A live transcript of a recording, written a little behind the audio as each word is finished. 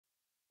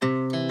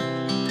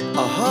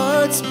Our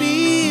hearts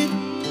beat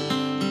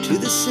to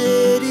the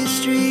city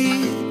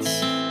streets.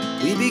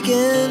 We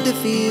began to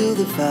feel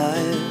the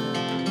fire.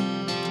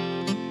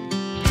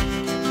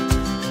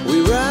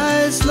 We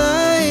rise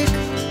like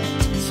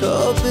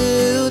tall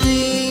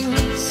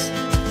buildings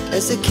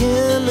as the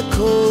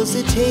chemicals,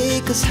 they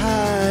take us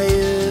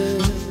higher.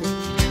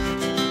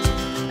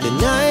 The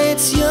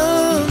night's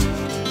young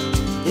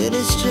and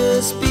it's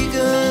just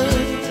begun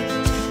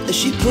as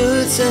she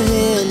puts her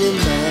hand in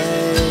mine.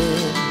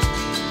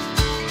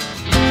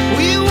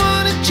 We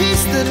wanna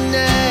chase the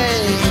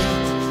night,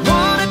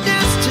 wanna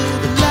dance to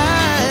the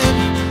light,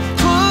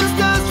 pull the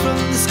stars from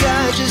the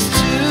sky, just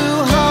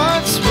two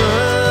hearts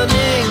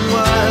running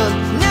wild.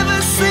 Never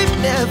sleep,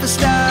 never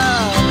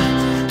stop,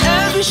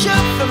 as we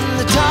shout from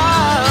the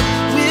top.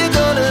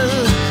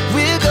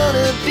 We're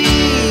gonna be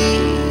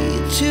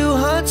two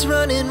hearts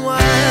running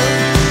wild.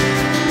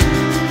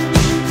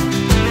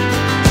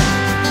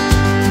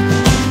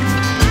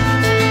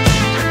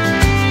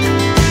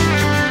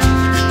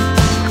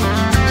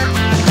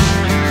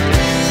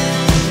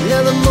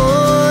 Now the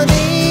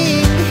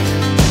morning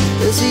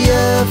is the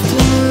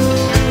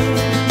afternoon.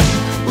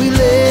 We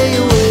lay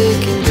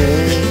awake in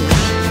bed.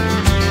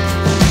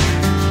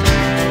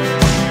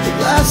 The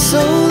laughs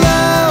so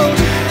loud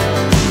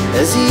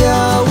as the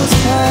hours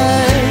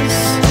pass.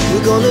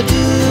 We're gonna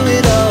do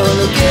it all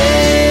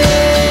again.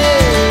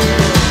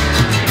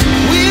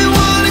 We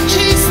wanna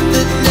chase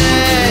the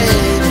night,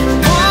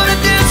 wanna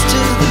dance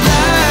to the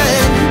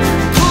light,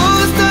 pull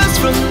the stars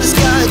from the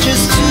sky,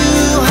 just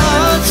two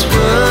hearts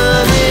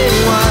running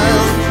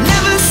wild.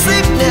 Never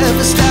sleep,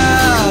 never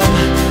stop,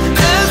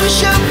 as we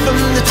shout from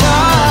the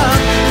top.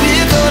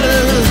 We're gonna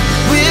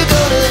be, we're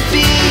gonna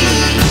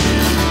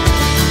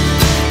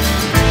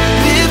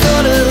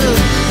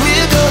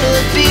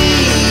be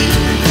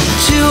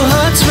two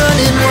hearts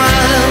running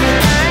wild.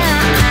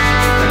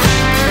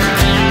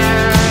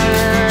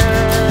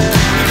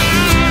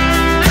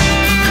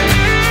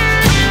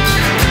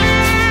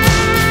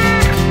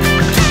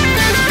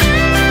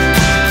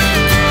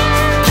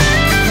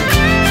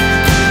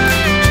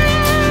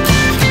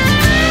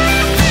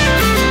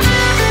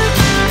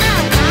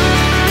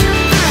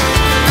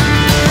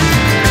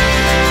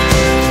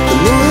 The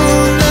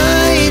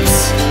moonlight,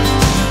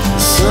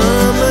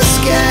 summer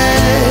sky,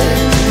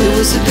 it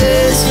was the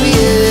best we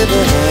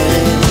ever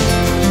had.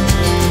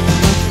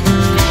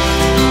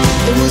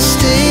 And we'll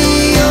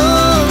stay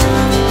young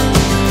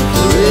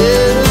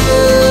forever.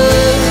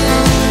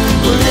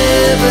 We'll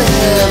never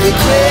have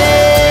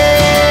regrets.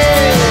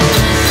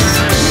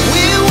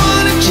 We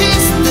wanna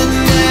chase the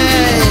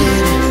night,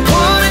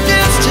 wanna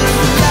dance to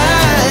the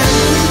light,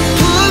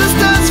 pull the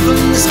stars from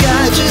the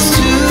sky, just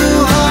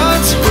two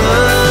hearts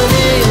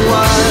running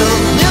wild.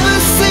 Never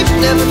sleep,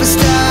 never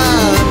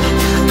stop,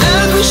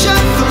 as we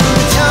shout from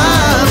the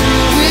top.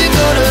 We're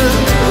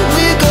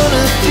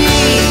gonna be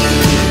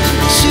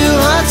two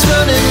hearts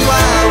running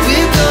wild.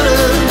 We're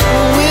gonna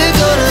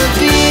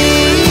be,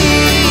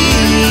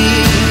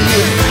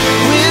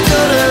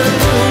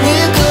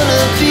 we're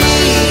gonna be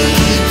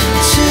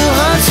two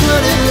hearts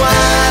running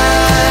wild.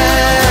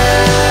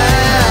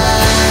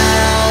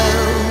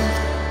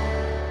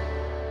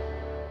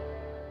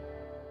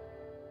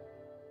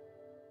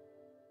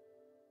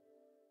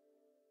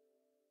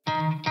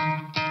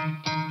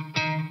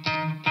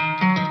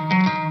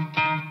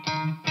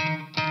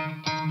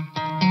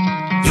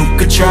 You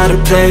could try to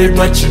play,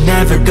 but you're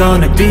never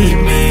gonna beat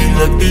me.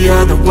 Look the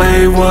other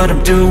way, what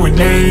I'm doing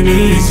ain't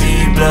easy.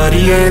 Bloody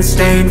hands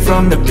stained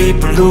from the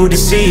people who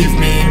deceive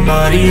me.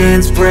 Muddy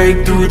hands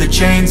break through the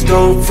chains,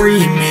 go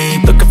free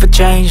me. Looking for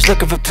change,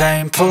 looking for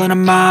pain, pulling a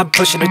mob,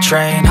 pushing a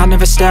train. I'll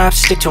never stop,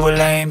 stick to a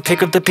lane,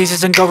 pick up the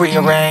pieces and go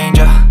rearrange.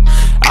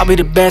 I'll be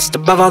the best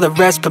above all the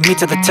rest, put me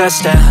to the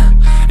test and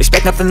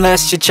expect nothing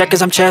less. You check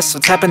as I'm chess,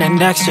 what's happening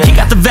next? Yeah. He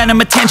got the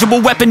venom, a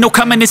tangible weapon, no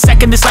coming in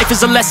second. This life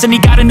is a lesson. He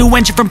got a new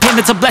engine from pain,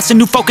 that's a blessing.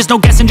 New focus, no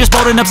guessing, just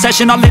bold and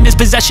obsession. All in his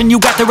possession, you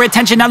got their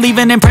attention. I'll leave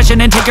an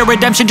impression and take your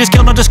redemption. Just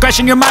kill, no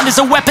discretion. Your mind is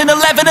a weapon.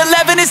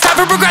 11-11, it's time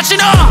for progression.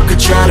 You could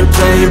try to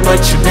play, but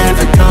you're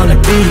never gonna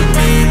beat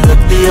me. Look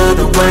the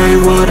other way,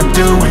 what I'm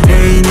doing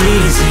ain't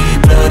easy.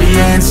 Bloody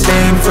hands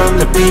stained from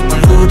the people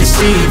who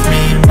deceive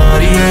me.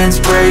 Muddy hands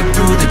break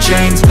through the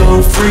chains,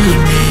 go free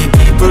me.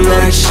 People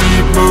like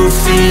sheep, move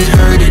feet,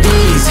 hurt it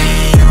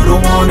easy. You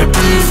don't wanna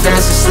be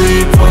fast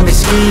asleep when they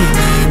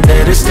scheming.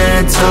 Better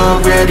stand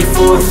tall, ready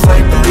for a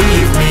fight,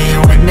 believe me.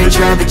 When they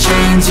try to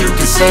change, you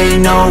can say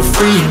no,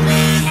 free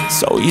me.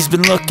 So he's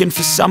been looking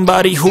for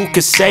somebody who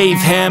could save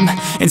him,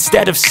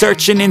 instead of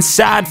searching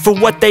inside for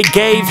what they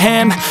gave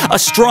him. A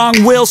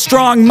strong will,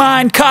 strong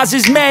mind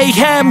causes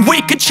mayhem.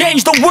 We could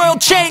change the world,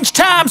 change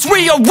times,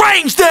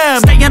 rearrange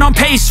them. Staying on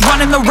pace,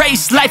 running the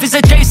race. Life is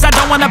a chase, I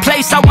don't want a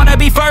place, I wanna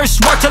be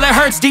first. Work till it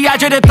hurts,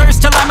 dehydrated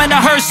thirst till I'm in a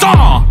hearse.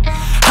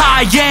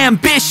 High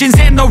ambitions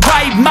and the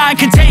right mind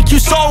can take you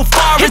so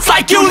far. It's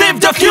like you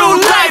lived a few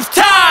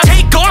lifetimes.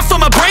 Take off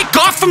from a break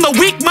off from the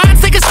weak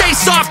minds, they can stay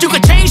soft. You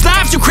can change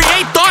lives, you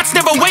create thoughts,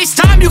 never waste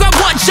time. You got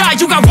one shot,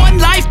 you got one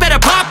life, better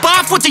pop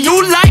off. What do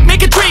you like?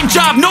 Make a dream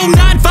job. No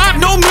 9-5,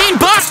 no mean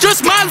boss.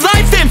 just my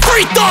life and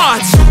free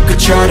thoughts. You could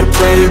try to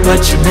play,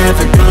 but you're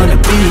never gonna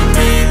beat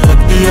me.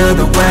 Look the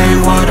other way,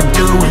 what I'm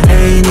doing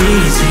ain't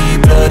easy.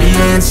 Bloody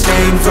hands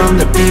stained from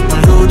the people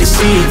who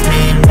deceive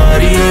me.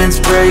 Muddy hands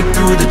break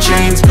through the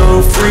chains,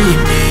 go free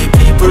me.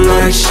 People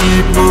like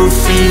sheep move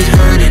feet,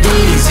 hurt it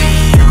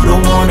easy. You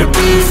don't wanna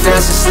be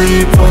fast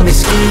asleep when they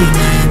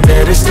scheming.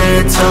 Better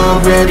stand tall,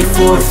 ready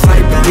for a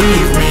fight,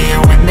 believe me.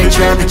 When they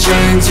try the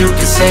chains, you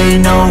can say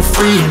no,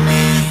 free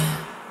me.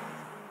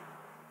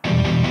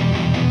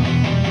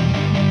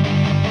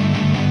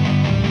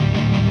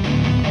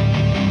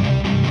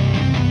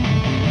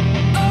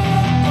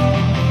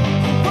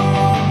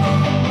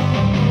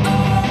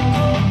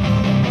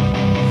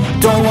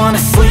 Don't wanna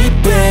sleep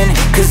in,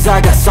 cause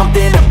I got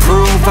something to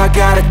prove. I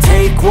gotta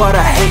take what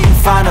I hate and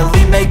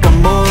finally make a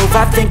move.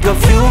 I think of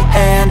you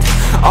and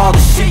all the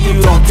shit you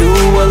don't do.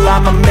 Well,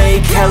 I'ma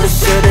make hella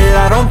sure that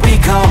I don't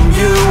become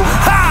you.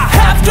 I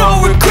have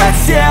no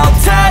regrets, yeah, I'll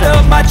tie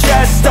up my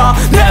chest. I'll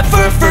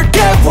never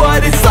forget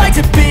what it's like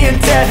to be in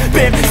debt.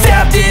 Been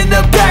stabbed in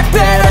the back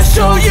bed, I'll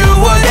show you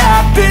what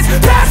happens.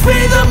 Pass me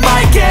the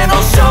mic and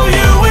I'll show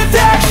you with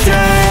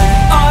action.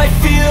 I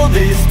feel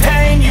this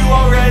pain, you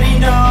already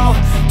know.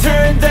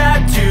 Turn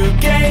that to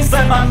gains,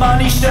 let my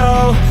money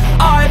show.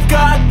 I've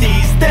got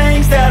these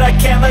things that I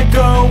can't let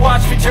go.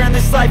 Watch me turn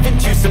this life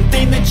into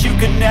something that you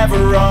could never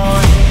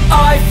own.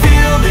 I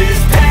feel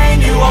this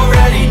pain, you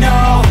already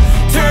know.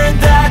 Turn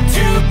that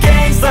to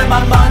gains, let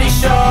my money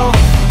show.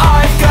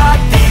 I've got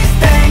these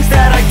things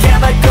that I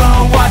can't let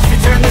go. Watch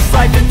me turn this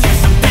life into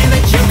something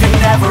that you could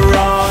never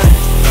own.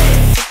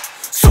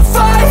 So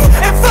fight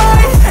and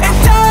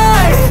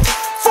die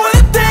for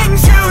the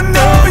things you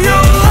know you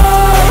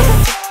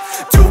love.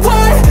 Do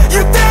what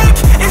you think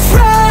is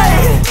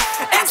right,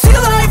 and see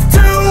life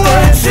do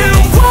what you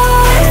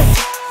want.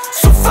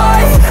 So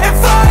fight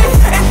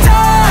and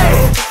die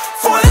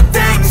for the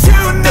things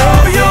you know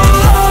you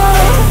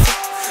love.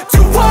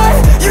 Do what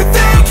you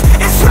think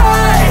is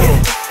right,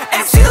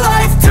 and see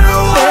life do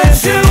what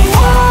you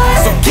want.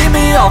 So give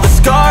me all the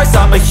scars,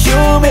 I'm a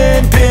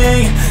human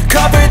being.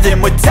 Cover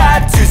them with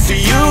tattoos so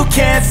you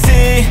can't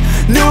see.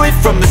 Knew it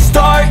from the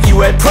start, you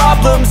had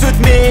problems with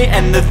me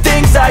and the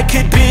things I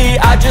could be,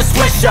 I just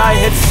wish I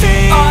had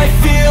seen. I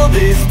feel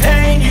this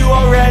pain, you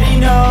already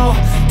know.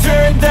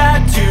 Turn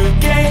that to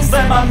gains,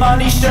 let my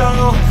money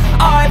show.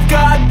 I've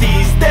got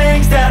these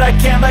things that I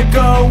can't let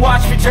go.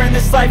 Watch me turn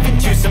this life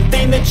into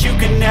something that you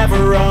could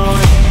never own.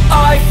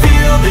 I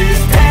feel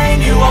this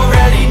pain, you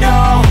already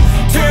know.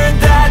 Turn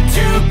that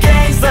to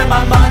gains, let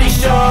my money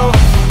show.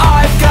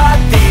 I've got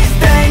these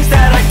things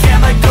that I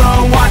can't let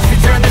go. Watch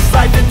me turn this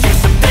life into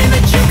something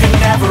that you can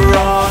never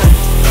own.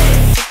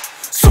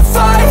 So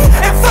fight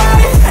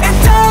and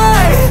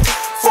die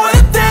for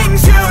the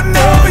things you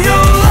know you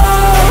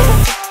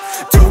love.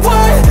 Do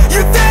what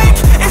you think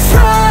is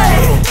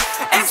right,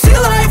 and see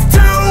life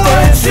do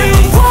what you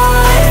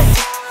want.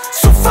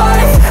 So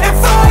fight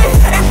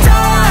and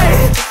die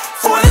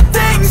for the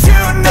things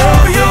you know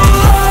you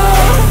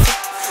love.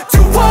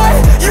 Do what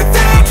you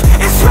think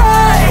is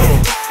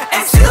right,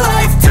 and see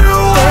life do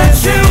what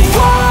you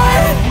want.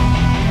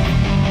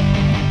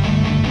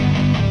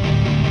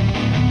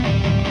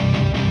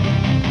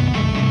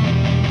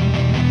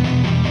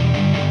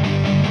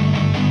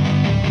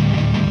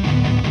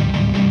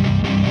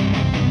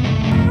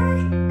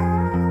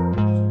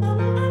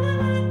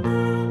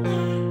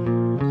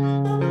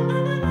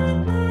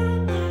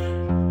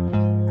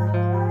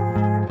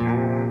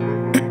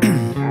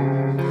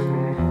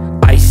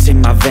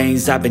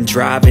 Veins, I've been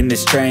driving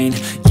this train,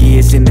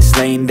 years in this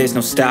lane, there's no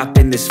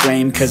stopping this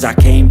flame. Cause I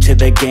came to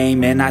the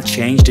game and I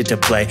changed it to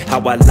play how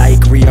I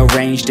like,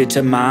 rearranged it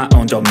to my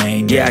own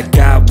domain. Yeah, I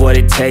got what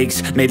it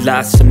takes, made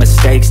lots of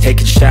mistakes,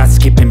 taking shots,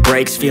 skipping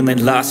breaks,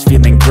 feeling lost,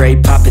 feeling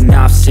great, popping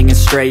off, singing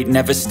straight,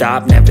 never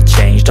stopped, never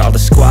changed. All the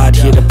squad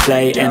here to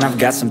play and I've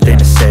got something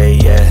to say,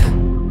 yeah.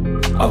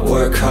 I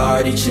work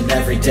hard each and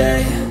every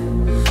day,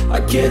 I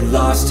get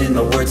lost in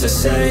the words I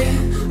say.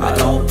 I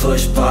don't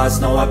push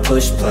pause, no I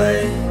push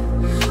play.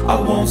 I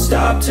won't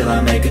stop till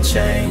I make a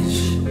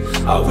change.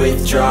 I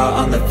withdraw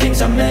on the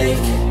things I make.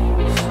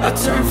 I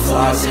turn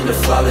flaws into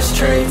flawless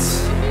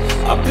traits.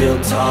 I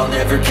build tall,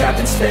 never capped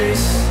in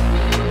space.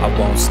 I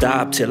won't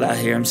stop till I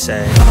hear him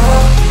say, oh,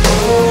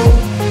 oh,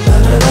 la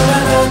la la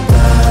la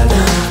la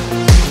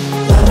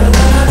la, la la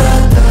la la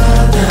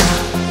la la,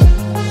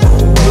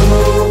 oh,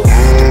 oh,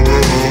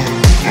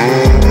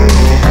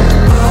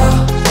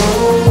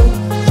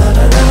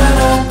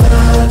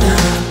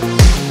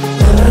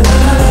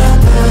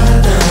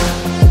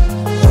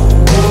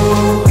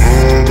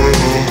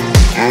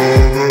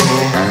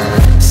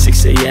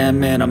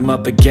 and I'm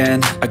up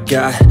again. I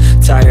got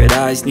tired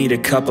eyes, need a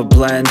cup of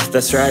blend.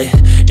 That's right,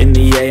 in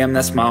the AM,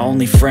 that's my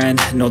only friend.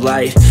 No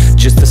light,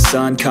 just the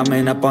sun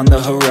coming up on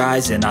the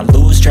horizon. I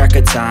lose track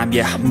of time,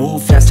 yeah, I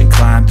move fast and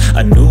climb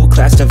a new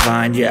class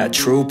divine, yeah,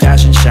 true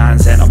passion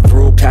shines. And I'm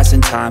through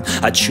passing time,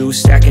 I choose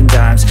stacking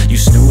dimes. You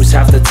snooze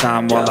half the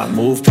time while I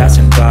move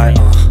passing by.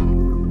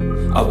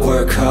 I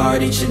work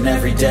hard each and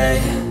every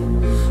day,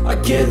 I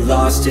get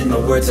lost in the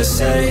words I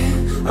say.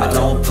 I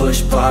don't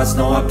push pause,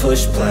 no I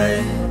push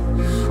play.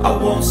 I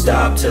won't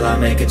stop till I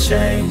make a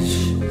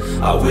change.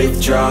 I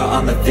withdraw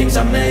on the things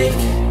I make.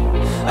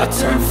 I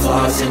turn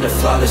flaws into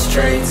flawless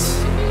traits.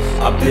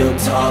 I build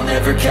tall,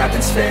 never capped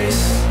in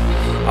space.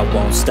 I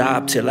won't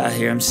stop till I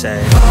hear him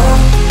say, oh,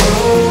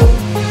 oh,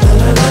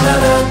 la la la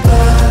la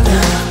la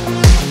la.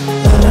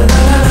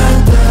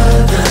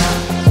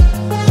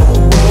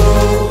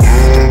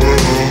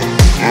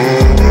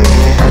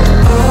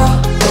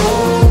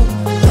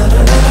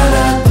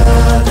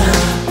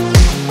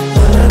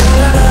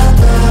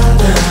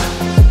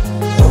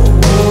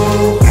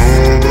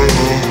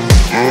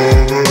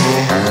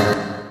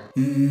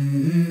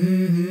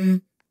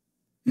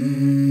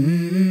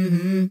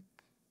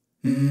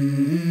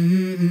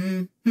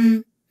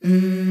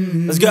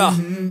 Let's go.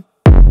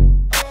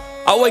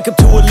 I wake up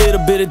to a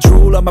little bit of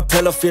drool on my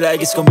pillow, feel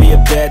like it's gonna be a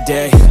bad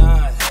day.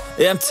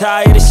 Yeah, I'm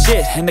tired of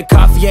shit, and the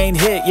coffee ain't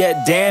hit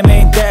yet, damn,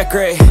 ain't that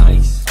great.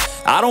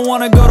 I don't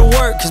wanna go to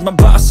work, cause my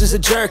boss is a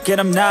jerk, and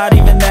I'm not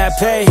even that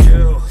paid.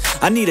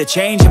 I need a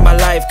change in my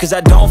life, cause I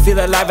don't feel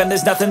alive, and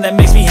there's nothing that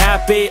makes me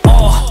happy.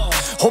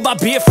 Hold my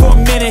beer for a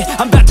minute,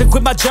 I'm about to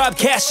quit my job,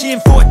 cash in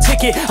for a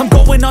ticket. I'm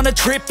going on a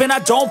trip and I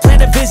don't plan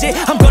to visit.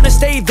 I'm gonna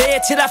stay there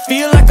till I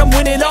feel like I'm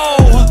winning,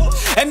 oh.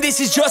 And this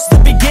is just the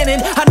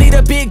beginning. I need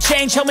a big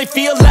change, help me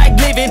feel like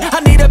living. I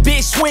need a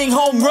big swing,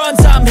 home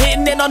runs I'm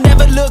hitting. And I'll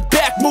never look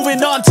back,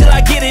 moving on till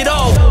I get it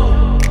all.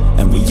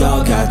 And we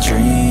all got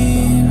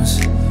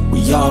dreams,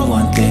 we all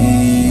want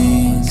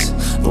things.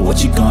 But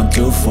what you gonna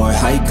do for it,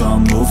 how you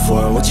gonna move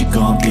for it, what you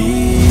gonna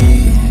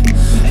be?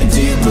 And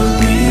do you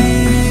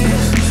believe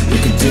you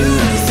can do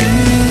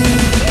anything?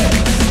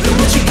 But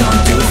what you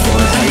gonna do for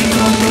it? How you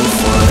gonna move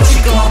for it? What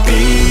you gonna be?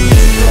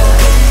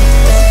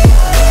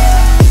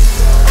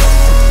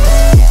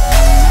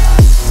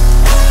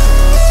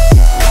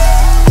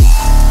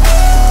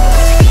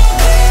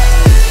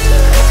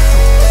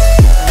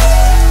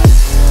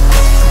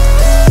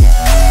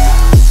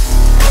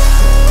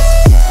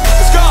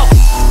 Let's go!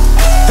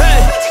 Hey!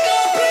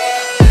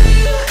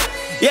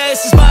 Yeah,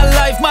 this is my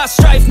life, my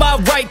strife, my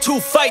right to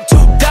fight, to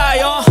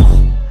die on.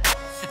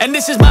 And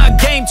this is my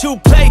game to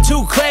play,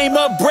 to claim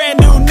a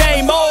brand new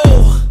name,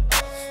 oh.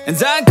 And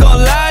I ain't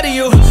gonna lie to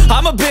you,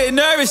 I'm a bit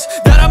nervous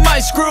that I might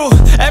screw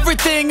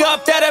everything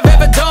up that I've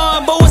ever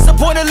done. But what's the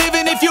point of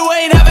living if you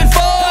ain't having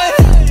fun?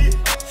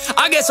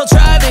 I guess I'll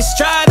try this,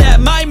 try that,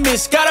 might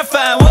miss, gotta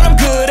find what I'm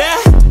good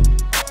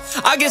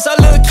at. I guess I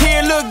look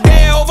here, look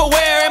there, over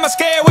where am I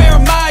scared, where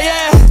am I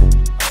at?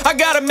 I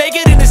gotta make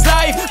it in this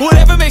life,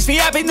 whatever makes me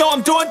happy, know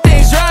I'm doing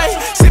things right.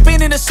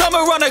 Sipping in the summer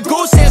on a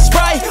goose and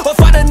Sprite, or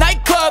find a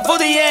nightclub for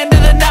the end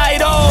of the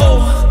night,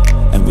 oh.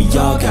 And we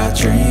all got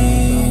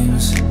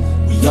dreams,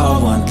 we all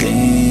want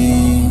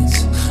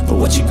things. But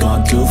what you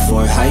gonna do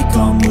for it, how you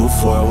gonna move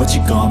for it, what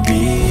you gonna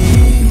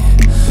be?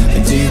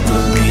 And do you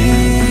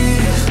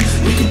believe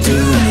you can do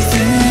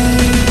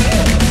anything?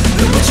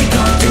 But what you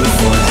gonna do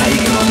for it, how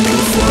you gonna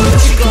move for it,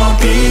 what you gonna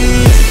be?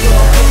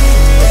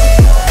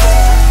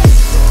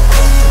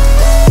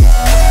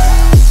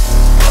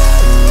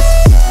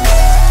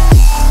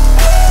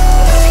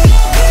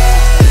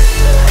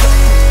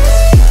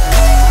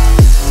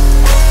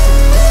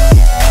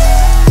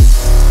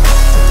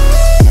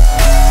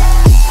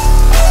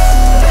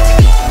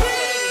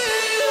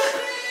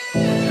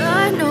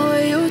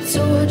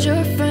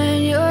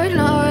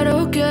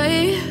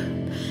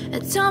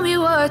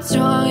 What's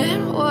wrong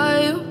and why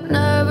you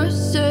never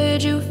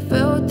said you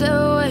felt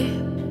that way?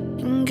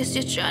 And guess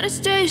you're trying to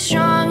stay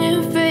strong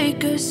and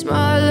fake a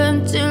smile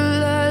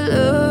until I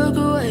look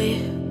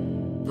away.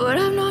 But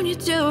I've known you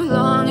too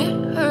long,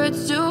 it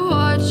hurts to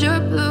watch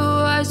your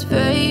blue eyes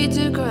fade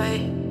to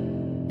gray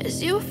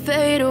as you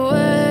fade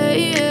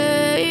away,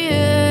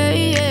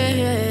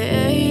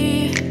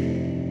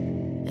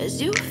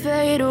 as you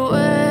fade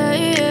away.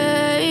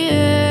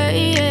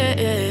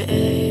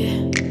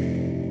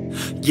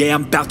 Yeah,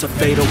 I'm about to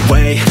fade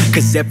away,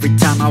 cause every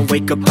time I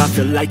wake up I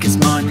feel like it's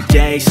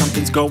Monday.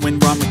 Something's going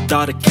wrong with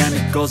all the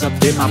chemicals up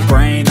in my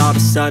brain. All of a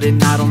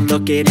sudden I don't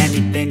look at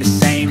anything the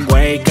same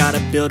way. Gotta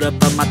build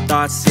up of my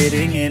thoughts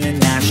sitting in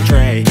an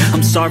ashtray.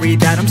 I'm sorry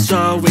that I'm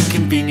so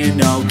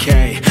inconvenient,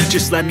 okay.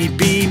 Just let me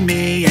be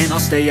me and I'll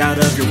stay out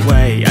of your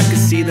way. I can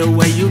see the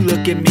way you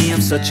look at me,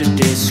 I'm such a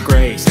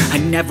disgrace. I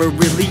never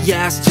really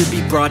asked to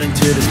be brought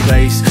into this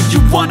place. You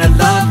wanna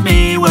love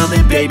me? Well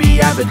then baby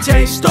I have a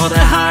taste. All the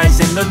highs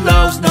and the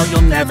lows, no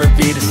you'll never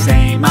be the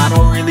same. I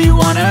don't really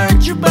wanna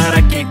hurt you but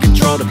I can't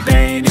control the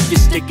pain. If you're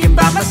sticking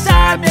by my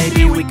side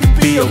maybe we could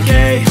be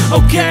okay.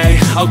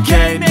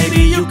 Okay,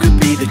 maybe you could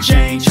be the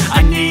change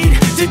I need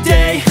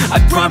today. I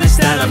promise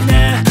that I've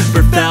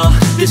never felt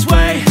this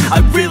way. I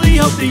really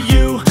hope that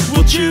you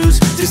will choose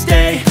to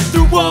stay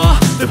through all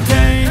the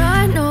pain.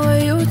 I know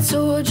you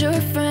told your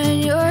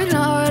friend you're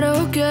not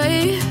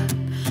okay,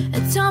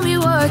 and tell me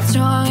what's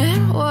wrong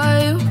and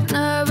why you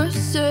never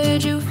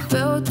said you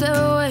felt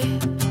that way.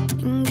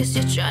 And guess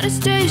you're trying to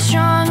stay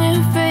strong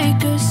and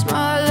fake a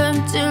smile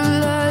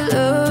until I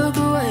look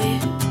away.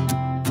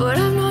 But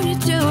I've known you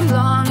too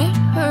long, it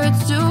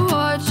hurts to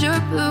watch your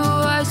blue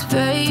eyes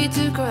fade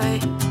to cry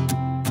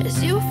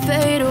as you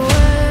fade away.